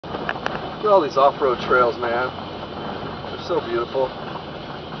Look at all these off-road trails, man. They're so beautiful.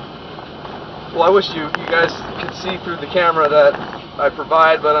 Well, I wish you guys could see through the camera that I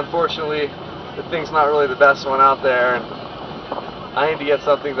provide, but unfortunately the thing's not really the best one out there, and I need to get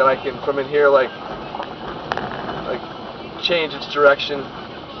something that I can, from in here, like change its direction.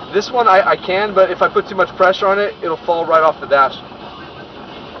 This one I can, but if I put too much pressure on it, it'll fall right off the dash.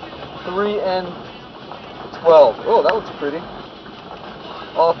 3N12. Oh, that looks pretty.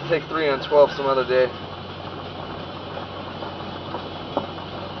 I'll have to take 3N12 some other day.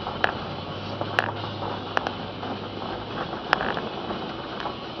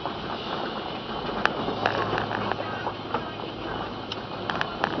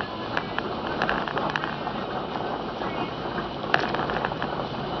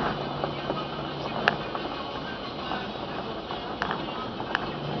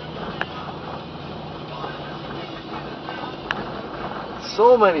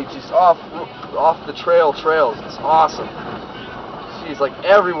 So many just off the trail trails. It's awesome. Jeez, like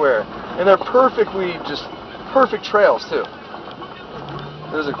everywhere, and they're perfect trails too.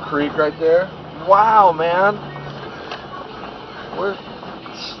 There's a creek right there. Wow, man,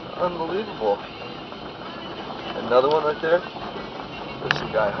 it's unbelievable. Another one right there. There's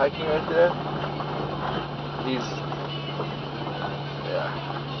some guy hiking right there. Yeah.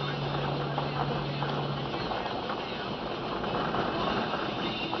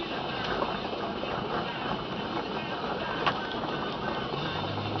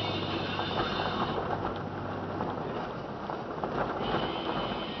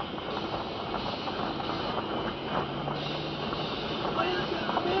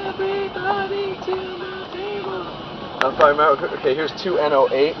 I'm sorry, okay, here's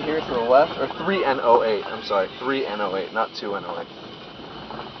 2N08 here to the left, or 3N08, I'm sorry, 3N08, not 2N08.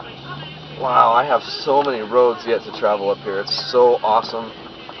 Wow, I have so many roads yet to travel up here. It's so awesome.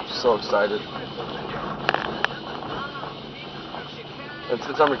 I'm so excited. And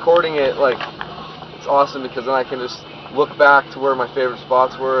since I'm recording it, like, it's awesome because then I can just look back to where my favorite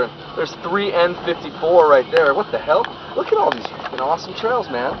spots were. And there's 3N54 right there. What the hell? Look at all these freaking awesome trails,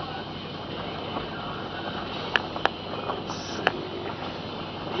 man.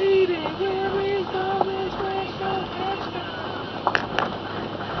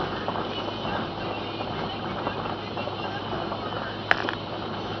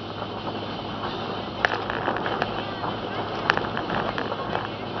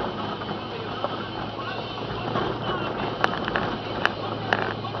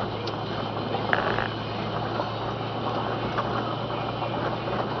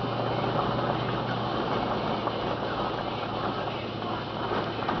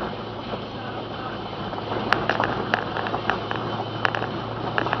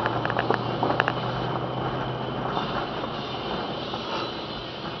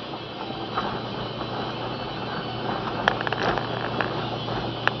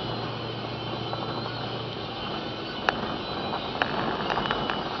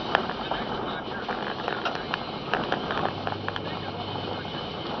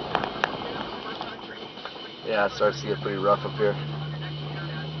 Yeah, it starts to get pretty rough up here.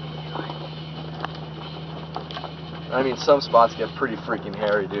 I mean, some spots get pretty freaking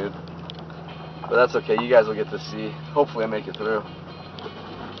hairy, dude. But that's okay, you guys will get to see. Hopefully I make it through.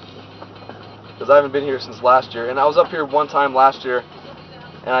 Because I haven't been here since last year. And I was up here one time last year,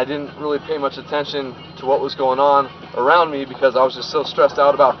 and I didn't really pay much attention to what was going on around me because I was just so stressed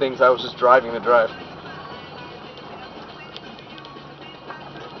out about things, I was just driving to drive.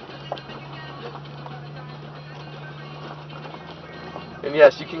 And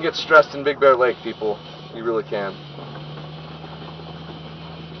yes, you can get stressed in Big Bear Lake, people. You really can.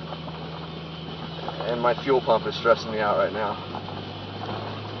 And my fuel pump is stressing me out right now.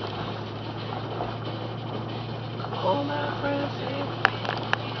 Oh my friends,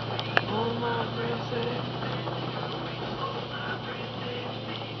 oh my friends.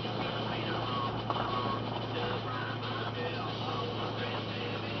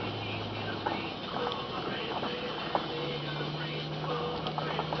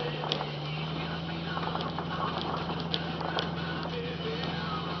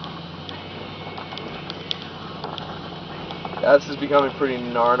 Yeah, this is becoming pretty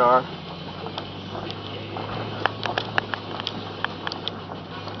nar-nar.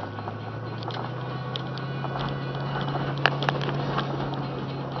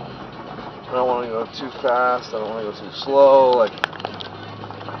 I don't want to go too fast, I don't want to go too slow, like,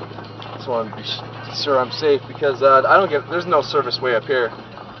 I just want to be sure I'm safe because there's no service way up here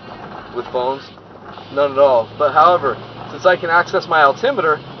with phones, none at all. But however, since I can access my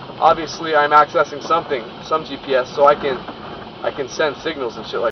altimeter, obviously I'm accessing some GPS, so I can send signals and shit like that.